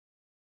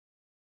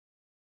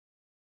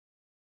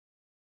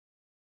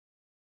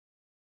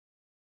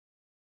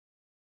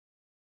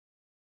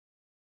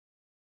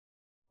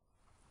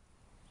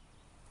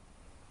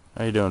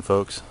How you doing,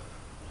 folks?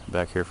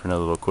 Back here for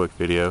another little quick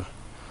video.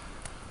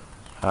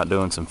 Out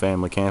doing some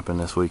family camping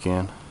this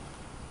weekend.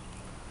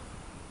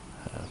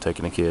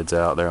 Taking the kids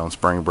out there on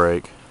spring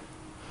break.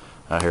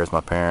 Out here with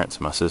my parents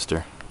and my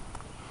sister.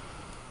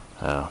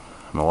 My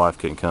wife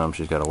couldn't come,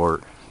 she's got to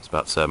work. It's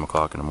about 7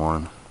 o'clock in the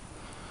morning.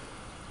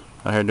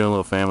 Out here doing a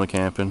little family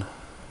camping,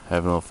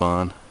 having a little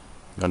fun.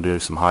 Gonna do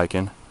some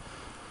hiking.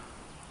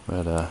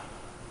 But thought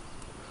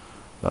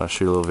I'd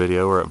shoot a little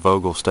video. We're at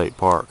Vogel State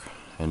Park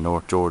in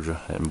North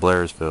Georgia, in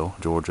Blairsville,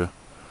 Georgia.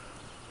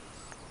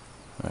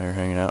 They're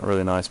hanging out.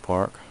 Really nice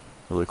park,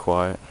 really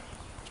quiet.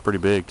 It's pretty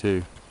big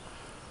too.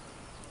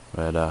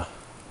 But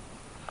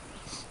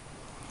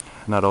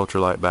not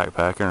ultralight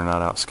backpacking or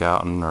not out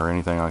scouting or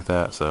anything like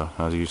that. So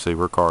as you see,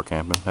 we're car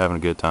camping, having a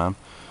good time.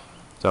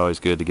 It's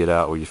always good to get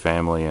out with your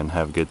family and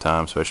have a good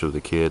time, especially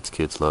with the kids.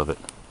 Kids love it.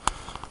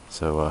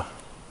 So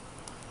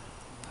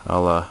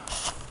I'll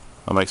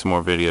make some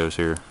more videos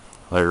here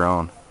later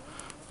on.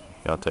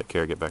 Y'all take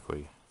care. Get back with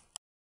you.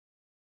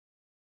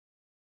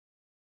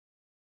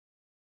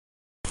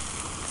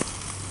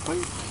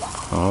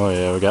 Oh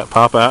yeah, we got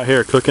Papa out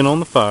here cooking on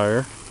the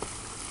fire.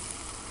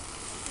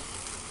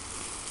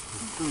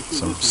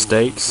 Some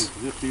steaks.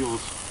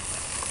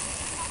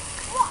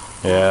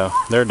 Yeah,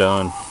 they're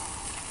done.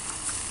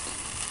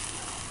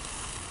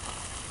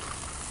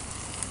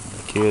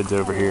 The kids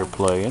over here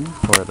playing.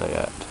 Where are they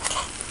at?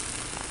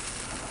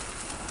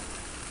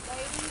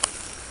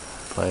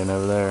 Playing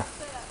over there.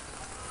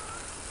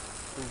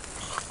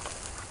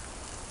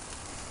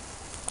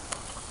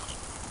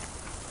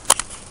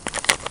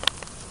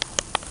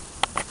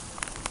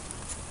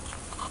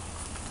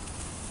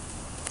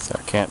 It's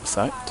our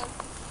campsite.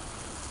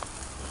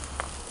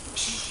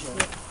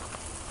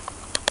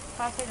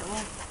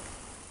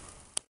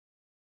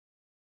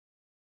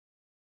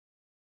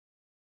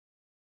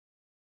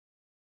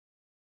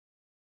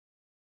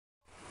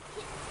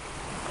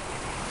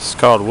 It's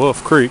called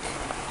Wolf Creek.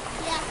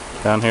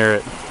 Down here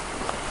at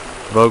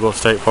Vogel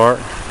State Park.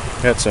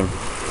 Got some,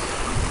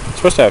 it's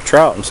supposed to have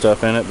trout and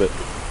stuff in it, but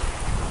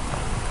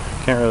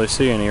can't really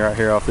see any right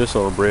here off this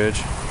little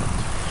bridge.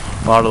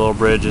 A lot of little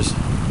bridges.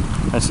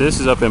 And so this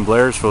is up in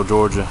Blairsville,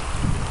 Georgia.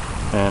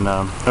 And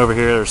over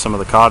here there's some of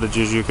the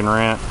cottages you can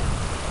rent.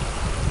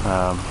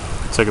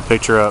 Took a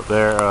picture up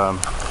there.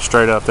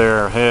 Straight up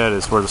there ahead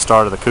is where the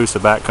start of the Coosa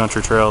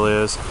Backcountry Trail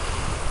is,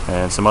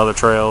 and some other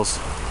trails.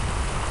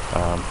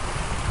 A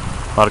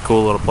lot of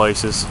cool little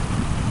places.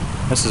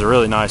 This is a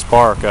really nice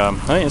park. I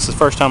think this is the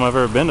first time I've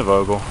ever been to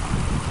Vogel.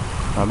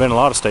 I've been to a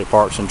lot of state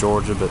parks in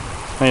Georgia, but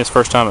I think it's the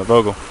first time at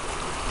Vogel.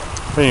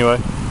 But anyway,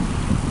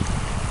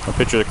 I'll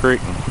picture the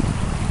creek and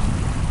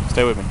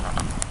stay with me.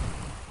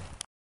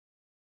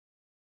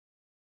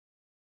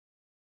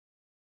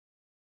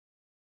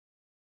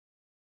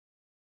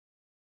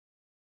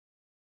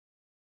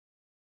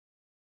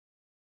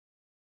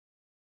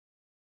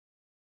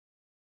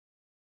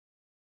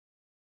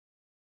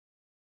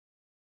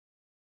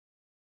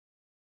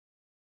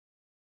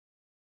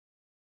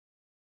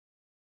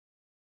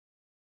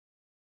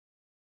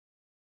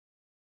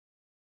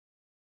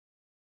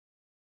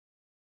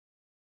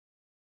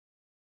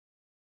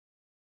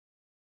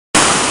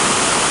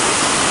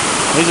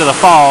 These are the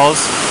falls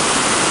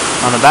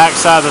on the back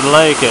side of the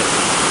lake at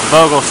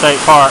Vogel State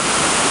Park.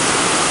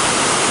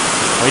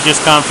 We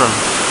just come from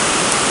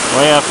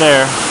way up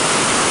there.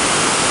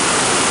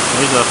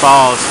 These are the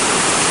falls.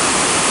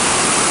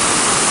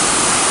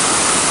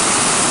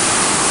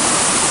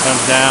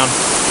 Comes down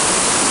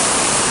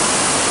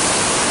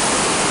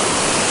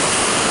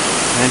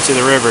into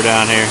the river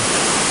down here.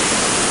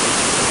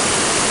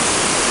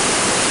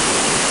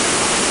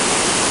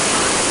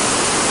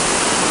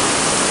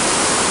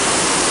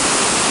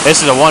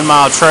 This is a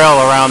 1-mile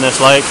trail around this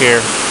lake here,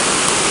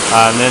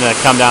 and then they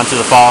come down to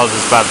the falls.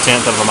 It's about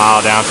 1/10 of a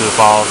mile down to the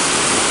falls.